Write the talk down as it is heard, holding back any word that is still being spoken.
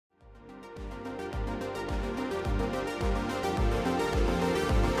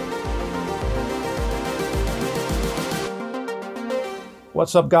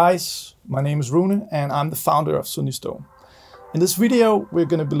What's up guys, my name is Rune and I'm the founder of SONISTO. In this video we're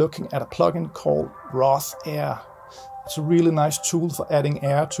going to be looking at a plugin called Roth-Air. It's a really nice tool for adding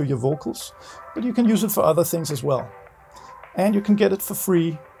air to your vocals, but you can use it for other things as well. And you can get it for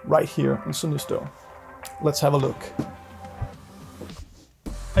free right here in SONISTO. Let's have a look.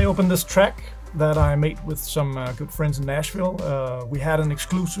 I opened this track that I made with some good friends in Nashville. We had an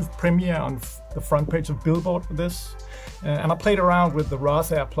exclusive premiere on the front page of Billboard for this. And I played around with the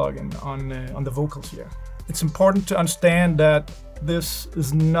Roth-Air plugin on the vocals here. It's important to understand that this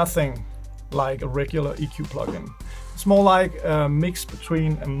is nothing like a regular EQ plugin. It's more like a mix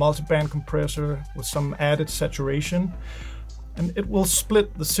between a multiband compressor with some added saturation. And it will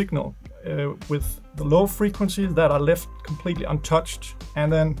split the signal with the low frequencies that are left completely untouched,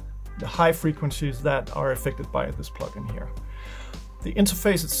 and then the high frequencies that are affected by this plugin here. The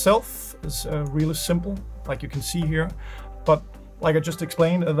interface itself is really simple, like you can see here, but like I just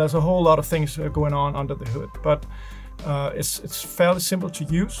explained, there's a whole lot of things going on under the hood, but it's fairly simple to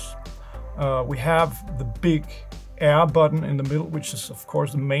use. We have the big air button in the middle, which is of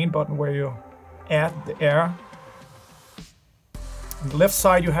course the main button where you add the air. On the left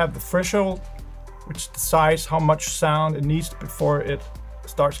side you have the threshold, which decides how much sound it needs before it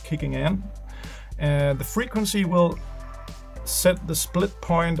starts kicking in. And the frequency will set the split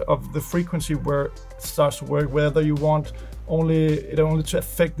point of the frequency where it starts to work, whether you want it only to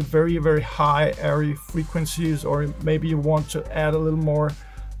affect the very, very high airy frequencies, or maybe you want to add a little more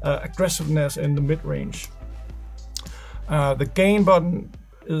aggressiveness in the mid-range. The gain button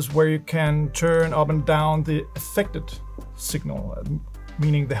is where you can turn up and down the affected signal,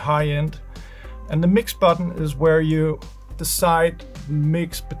 meaning the high end. And the mix button is where you decide the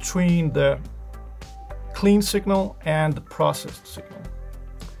mix between the clean signal and the processed signal.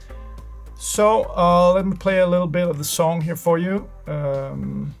 So let me play a little bit of the song here for you.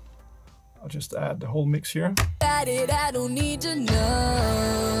 I'll just add the whole mix here. I don't need to know.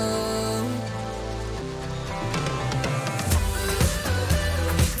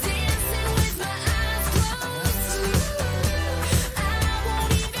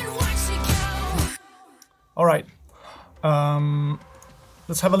 All right,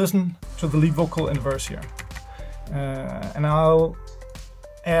 let's have a listen to the lead vocal in the verse here. And I'll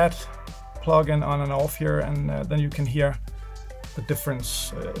add plug-in on and off here, and then you can hear the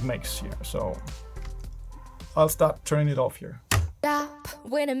difference it makes here. So I'll start turning it off here. Stop,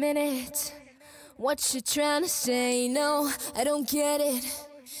 wait a minute. What you trying to say? No, I don't get it.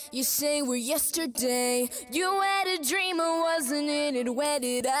 You say we're yesterday. You had a dream, I wasn't in it. Where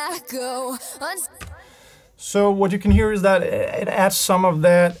did I go? So what you can hear is that it adds some of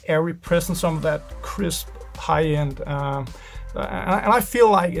that airy presence, some of that crisp high end, and I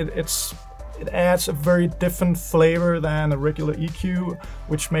feel like it adds a very different flavor than a regular EQ,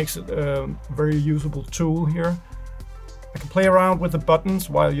 which makes it a very usable tool here. I can play around with the buttons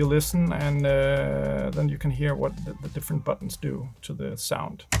while you listen, and then you can hear what the different buttons do to the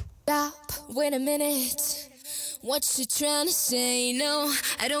sound. Stop, wait a minute. What you trying to say? No,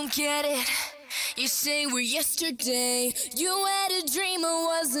 I don't get it. You say we're yesterday. You had a dream,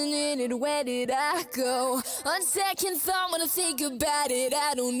 I wasn't in it. Where did I go? On second thought, when I think about it,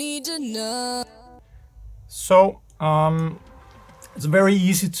 I don't need to know. So it's very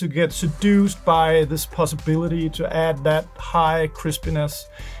easy to get seduced by this possibility to add that high crispiness,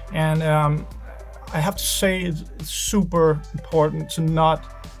 and I have to say it's super important to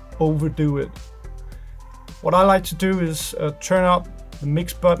not overdo it. What I like to do is turn up the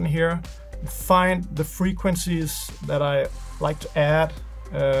mix button here, find the frequencies that I like to add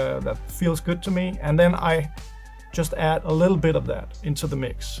that feels good to me, and then I just add a little bit of that into the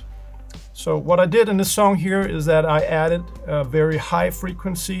mix. So what I did in this song here is that I added a very high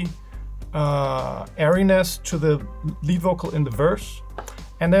frequency airiness to the lead vocal in the verse,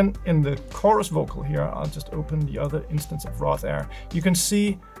 and then in the chorus vocal here, I'll just open the other instance of Roth-Air. You can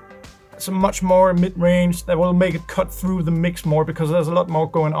see some much more mid-range that will make it cut through the mix more, because there's a lot more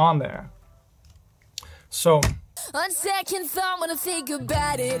going on there. So on second thought, when I think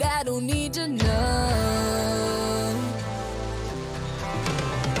about it, I don't need to know.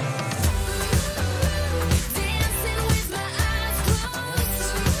 Dancing with my eyes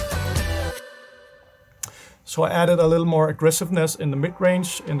closed. So I added a little more aggressiveness in the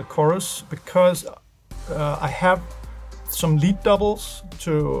mid-range in the chorus, because I have some lead doubles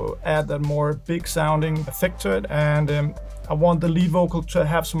to add that more big sounding effect to it, and I want the lead vocal to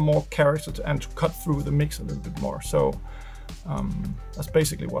have some more character and to cut through the mix a little bit more. So that's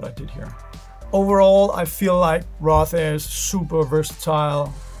basically what I did here. Overall, I feel like Roth-Air is super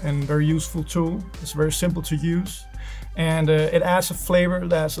versatile and very useful tool. It's very simple to use, and it adds a flavor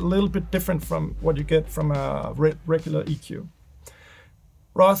that's a little bit different from what you get from a regular EQ.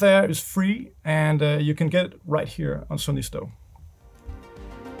 Roth-Air is free, and you can get it right here on SONISTO.